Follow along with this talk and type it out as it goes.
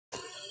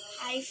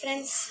Hi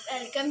friends,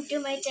 welcome to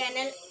my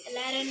channel.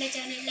 എല്ലാവരും എൻ്റെ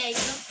channel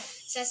ലൈക്കും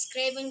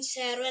സബ്സ്ക്രൈബും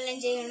ഷെയറും എല്ലാം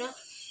ചെയ്യണം.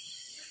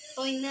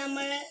 അപ്പോൾ ഇന്ന്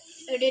നമ്മൾ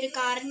ഇവിടെ ഒരു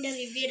കാറിൻ്റെ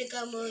റിവ്യൂ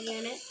എടുക്കാൻ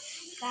പോവുകയാണ്.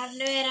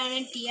 കാറിൻ്റെ പേരാണ്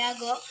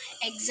ടിയാഗോ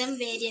എക്സം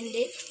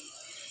വേരിയൻറ്റ്.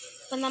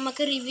 അപ്പോൾ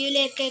നമുക്ക്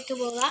റിവ്യൂയിലേക്കൊക്കെ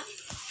പോകാം.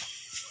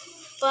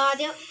 അപ്പോൾ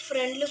ആദ്യം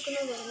ഫ്രണ്ട് ലുക്ക്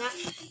എന്ന് പറഞ്ഞാൽ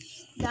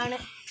ഇതാണ്.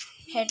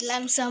 ഹെഡ്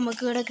ലാമ്പ്സ്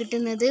നമുക്ക് ഇവിടെ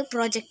കിട്ടുന്നത്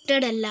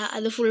പ്രൊജക്റ്റഡ് അല്ല,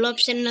 അത് ഫുൾ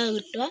ഓപ്ഷനിലാണ്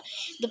കിട്ടുക.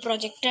 ഇത്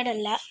പ്രൊജക്റ്റഡ്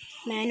അല്ല,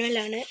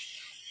 മാനുവലാണ്.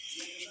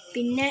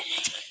 പിന്നെ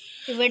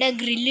ഇവിടെ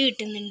ഗ്രില്ല്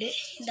കിട്ടുന്നുണ്ട്.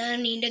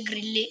 ഇതാണ് ഇതിൻ്റെ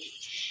ഗ്രില്ല്.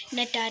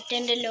 പിന്നെ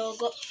ടാറ്റേൻ്റെ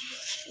ലോഗോ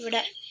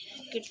ഇവിടെ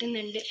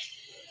കിട്ടുന്നുണ്ട്.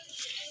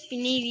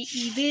 പിന്നെ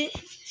ഇത്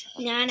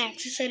ഞാൻ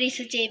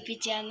ആക്സസറീസ്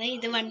ചെയ്യിപ്പിച്ചാണ്.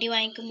 ഇത് വണ്ടി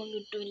വാങ്ങിക്കുമ്പോൾ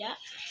കിട്ടൂല.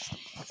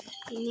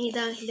 പിന്നെ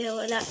ഇതാ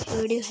ഇതേപോലെ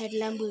വീഡിയോ ഹെഡ്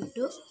ലാമ്പ്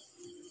കിട്ടും.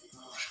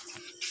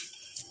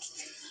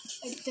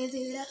 അടുത്തത്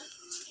ഇവിടെ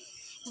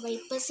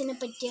വൈപ്പേഴ്സിനെ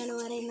പറ്റിയാണ്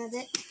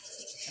പറയുന്നത്.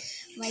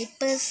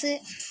 വൈപ്പേഴ്സ്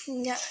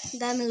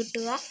ഇതാന്ന്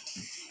കിട്ടുക.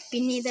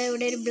 പിന്നെ ഇതാ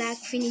ഇവിടെ ഒരു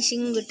ബ്ലാക്ക്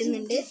ഫിനിഷിങ്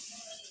കിട്ടുന്നുണ്ട്.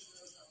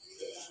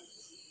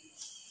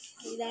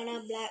 ഇതാണ്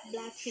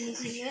ബ്ലാക്ക്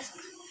ഫിനിഷിങ്.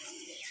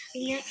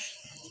 പിന്നെ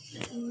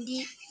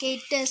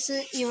ഇൻഡിക്കേറ്റേഴ്സ്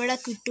ഇവിടെ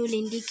കിട്ടൂല.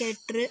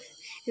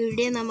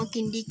 ഇവിടെ നമുക്ക്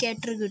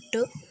ഇൻഡിക്കേറ്റർ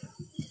കിട്ടും.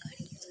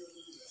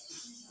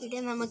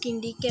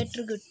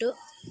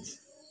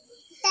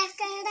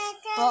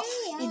 അപ്പോൾ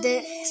ഇത്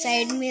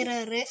സൈഡ്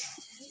മിറർ.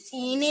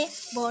 ഇതിന്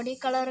ബോഡി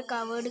കളർ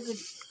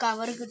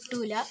കവർ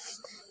കിട്ടൂല.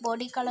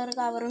 ബോഡി കളർ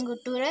കവറും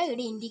കിട്ടൂല,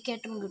 ഇവിടെ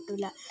ഇൻഡിക്കേറ്ററും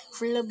കിട്ടൂല.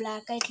 ഫുള്ള്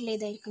ബ്ലാക്ക് ആയിട്ടുള്ള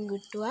ഇതായിരിക്കും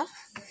കിട്ടുക.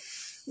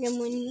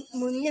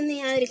 മുന്നേ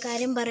ഞാൻ ഒരു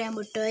കാര്യം പറയാൻ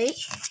വിട്ടുപോയി.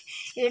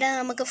 ഇവിടെ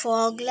നമുക്ക്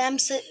ഫോഗ്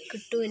ലാമ്പ്സ്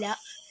കിട്ടൂല.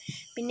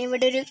 പിന്നെ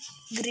ഇവിടെ ഒരു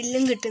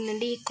ഗ്രില്ലും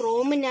കിട്ടുന്നുണ്ട്. ഈ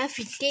ക്രോം ഞാൻ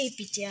ഫിറ്റ്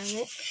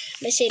ചെയ്യിപ്പിച്ചതാണ്.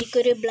 ഇവിടെ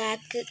ശരിക്കൊരു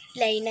ബ്ലാക്ക്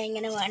ലൈനാണ്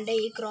ഇങ്ങനെ വേണ്ട.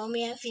 ഈ ക്രോം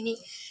ഞാൻ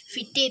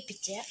ഫിറ്റ്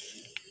ചെയ്യിപ്പിച്ച.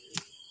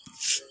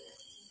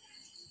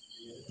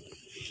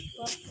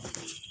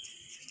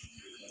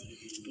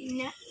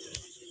 പിന്നെ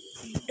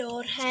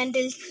ഡോർ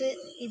ഹാൻഡിൽസ്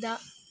ഇതാ.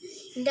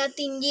 ഇതിൻ്റെ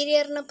അകത്ത്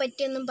ഇൻറ്റീരിയറിനെ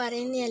പറ്റിയൊന്നും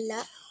പറയുന്നതല്ല.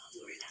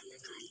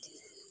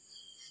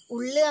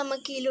 ഉള്ളു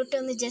നമുക്ക്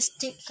ഇതിലോട്ടൊന്ന്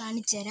ജസ്റ്റ്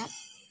കാണിച്ചു തരാം.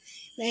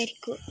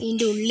 ഇതായിരിക്കും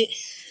ഇതിൻ്റെ ഉള്ളിൽ.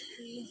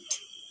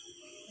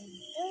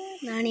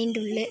 ഇതാണ് ഇതിൻ്റെ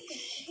ഉള്ളിൽ.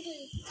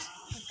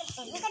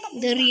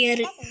 ഇത് റിയർ.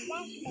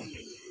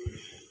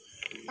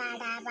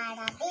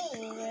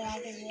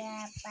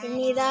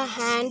 പിന്നെ ഇതാ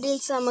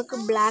ഹാൻഡിൽസ് നമുക്ക്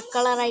ബ്ലാക്ക്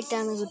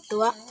കളറായിട്ടാണ്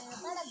കിട്ടുക.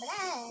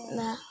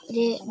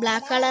 ഒരു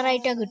ബ്ലാക്ക്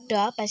കളറായിട്ടാണ്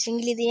കിട്ടുക.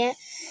 പക്ഷേങ്കിൽ ഇത് ഞാൻ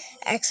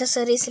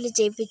ആക്സസറീസിൽ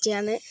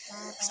ചെയ്യിപ്പിച്ചാണ്,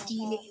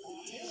 സ്റ്റീല്.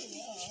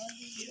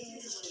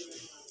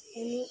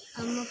 ഇനി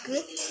നമുക്ക്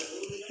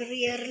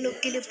റിയർ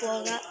ലുക്കിൽ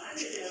പോകാം.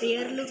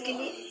 റിയർ ലുക്കിൽ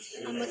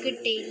നമുക്ക്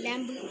ടെയിൽ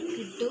ലാമ്പ്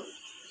കിട്ടും.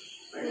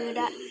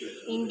 ഇവിടെ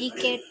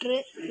ഇൻഡിക്കേറ്റർ,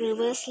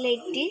 റിവേഴ്സ്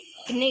ലൈറ്റ്,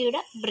 പിന്നെ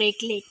ഇവിടെ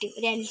ബ്രേക്ക് ലൈറ്റ്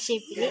ഒരു എൽ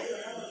ഷേപ്പിൽ.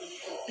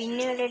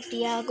 പിന്നെ ഇവിടെ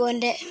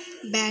ടിയാഗോൻ്റെ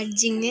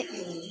ബാഡ്ജിങ്,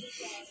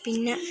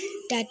 പിന്നെ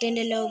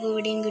ടാറ്റേൻ്റെ ലോഗോ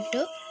ഇവിടെയും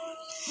കിട്ടും.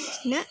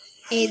 പിന്നെ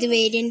ഏത്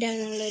വേരിയൻ്റ്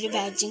ആണെന്നുള്ളൊരു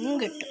ബാഡ്ജിങ്ങും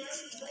കിട്ടും.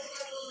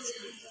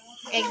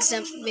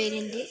 Exempt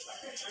variant.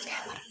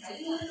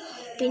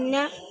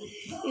 പിന്നെ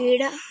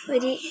ഇവിടെ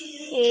ഒരു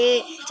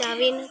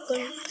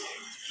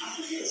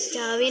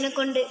ചാവീനെ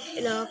കൊണ്ട്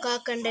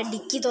ലോക്കാക്കേണ്ട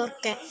ഡിക്കി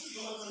തുറക്കാൻ.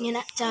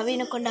 ഇങ്ങനെ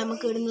ചാവീനെ കൊണ്ട്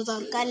നമുക്ക് ഇവിടുന്ന്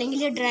തുറക്കാം.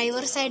 അല്ലെങ്കിൽ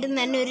ഡ്രൈവർ സൈഡിൽ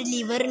നിന്ന് തന്നെ ഒരു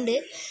ലിവറുണ്ട്,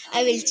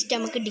 അത് വലിച്ചിട്ട്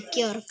നമുക്ക് ഡിക്കി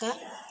തുറക്കാം.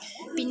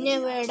 പിന്നെ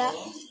ഇവിടെ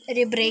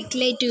ഒരു ബ്രേക്ക്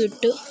ലൈറ്റ്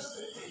കിട്ടും,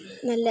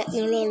 നല്ല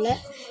നീളമുള്ള.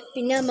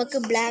 പിന്നെ നമുക്ക്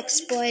ബ്ലാക്ക്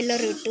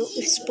സ്പോയിലർ കിട്ടും,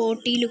 ഒരു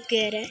സ്പോട്ടി ലുക്ക്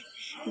വരെ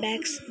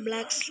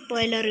ബ്ലാക്ക്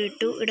സ്പോയിലർ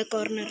കിട്ടും. ഇവിടെ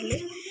കോർണറിൽ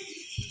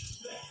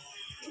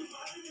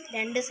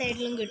രണ്ട്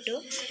സൈഡിലും കിട്ടും.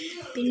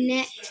 പിന്നെ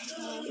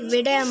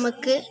ഇവിടെ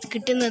നമുക്ക്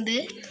കിട്ടുന്നത്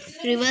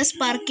റിവേഴ്സ്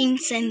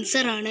പാർക്കിംഗ്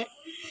സെൻസറാണ്.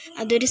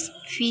 അതൊരു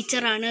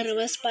ഫീച്ചറാണ്,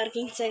 reverse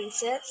parking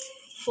sensor.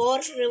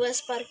 4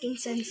 reverse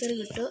parking sensor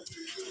കിട്ടും.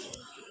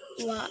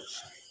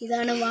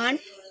 ഇതാണ് 1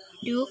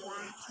 2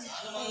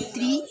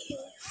 3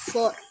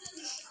 4.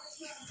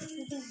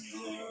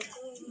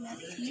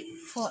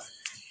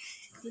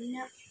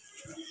 പിന്നെ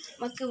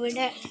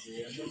നമുക്കിവിടെ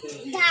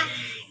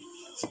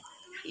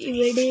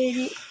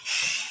ഒരു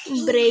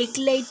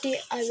ബ്രേക്ക് ലൈറ്റ്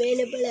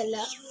അവൈലബിൾ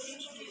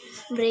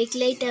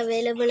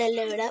അല്ല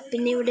ഇവിടെ.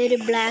 പിന്നെ ഇവിടെ ഒരു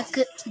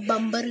ബ്ലാക്ക്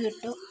ബമ്പർ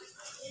കിട്ടും,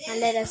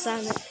 നല്ല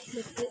രസമാണ്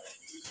ലുക്ക്.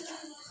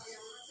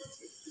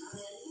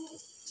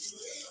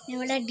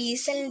 ഇവിടെ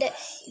ഡീസലിൻ്റെ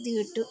ഇത്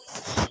കിട്ടും.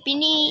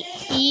 പിന്നെ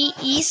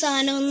ഈ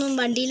സാധനമൊന്നും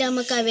വണ്ടിയിൽ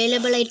നമുക്ക്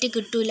അവൈലബിൾ ആയിട്ട്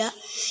കിട്ടൂല.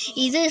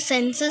 ഇത്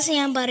സെൻസസ്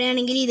ഞാൻ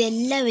പറയുകയാണെങ്കിൽ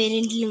ഇതെല്ലാ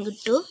വേരിയൻറ്റിലും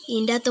കിട്ടും.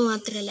 ഇതിൻ്റെ അകത്ത്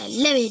മാത്രമല്ല,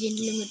 എല്ലാ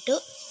വേരിയൻറ്റിലും കിട്ടും.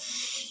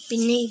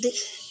 പിന്നെ ഇത്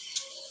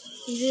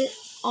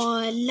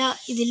എല്ലാ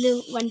ഇതിലും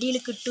വണ്ടിയിൽ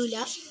കിട്ടൂല.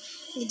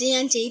 ഇത്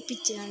ഞാൻ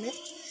ചെയ്യിപ്പിച്ചതാണ്.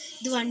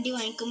 ഇത് വണ്ടി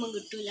വാങ്ങിക്കുമ്പോൾ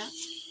കിട്ടൂല.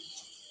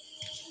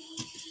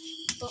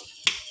 അപ്പോൾ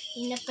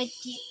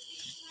ഇതിനെപ്പറ്റി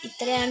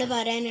ഇത്രയാണ്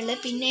പറയാനുള്ളത്.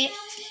 പിന്നെ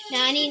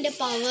ഞാൻ ഇതിൻ്റെ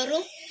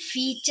പവറും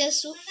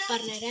ഫീച്ചേഴ്സും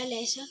പറഞ്ഞുതരാം.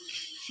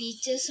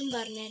 ഫീച്ചേഴ്സും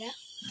പറഞ്ഞുതരാം.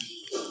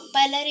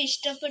 പലരും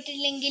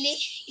ഇഷ്ടപ്പെട്ടിട്ടുണ്ടെങ്കിൽ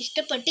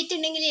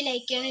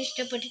ലൈക്ക് ചെയ്യണം,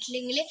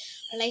 ഇഷ്ടപ്പെട്ടിട്ടില്ലെങ്കിൽ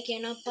ലൈക്ക്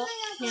ചെയ്യണം. അപ്പോൾ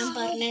ഞാൻ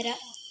പറഞ്ഞുതരാം.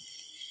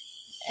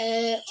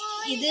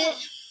 ഇത്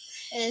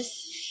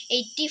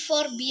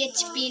 84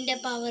 bhpൻ്റെ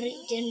പവർ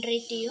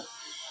ജനറേറ്റ് ചെയ്യും.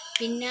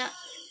 പിന്നെ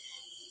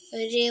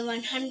ഒരു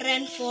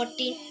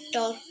 114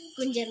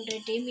 ടോർക്കും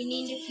ജനറേറ്റ് ചെയ്യും. പിന്നെ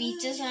ഇതിൻ്റെ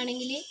ഫീച്ചേഴ്സ്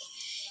ആണെങ്കിൽ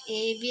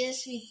ABS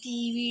വിത്ത്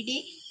EVD,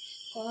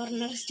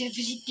 കോർണർ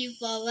സ്റ്റെബിലിറ്റി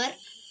പവർ,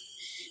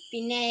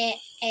 പിന്നെ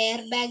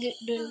air bag,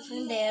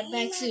 different air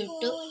bags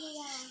കിട്ടും.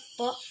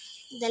 അപ്പോൾ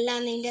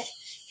ഇതെല്ലാം ഇതിൻ്റെ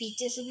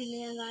ഫീച്ചേഴ്സ്. പിന്നെ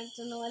ഞാൻ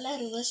കാണിക്കുന്ന പോലെ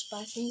റിവേഴ്സ്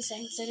പാർക്കിംഗ്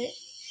സെൻസർ,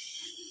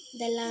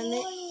 ഇതെല്ലാം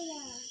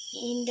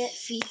ഇതിൻ്റെ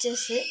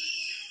ഫീച്ചേഴ്സ്.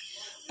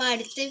 അപ്പോൾ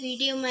അടുത്ത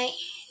വീഡിയോയുമായി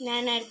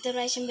ഞാൻ അടുത്ത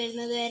പ്രാവശ്യം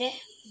വരുന്നത് വരെ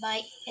ബൈ.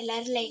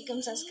 എല്ലാവരും ലൈക്കും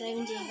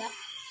സബ്സ്ക്രൈബും ചെയ്യുക.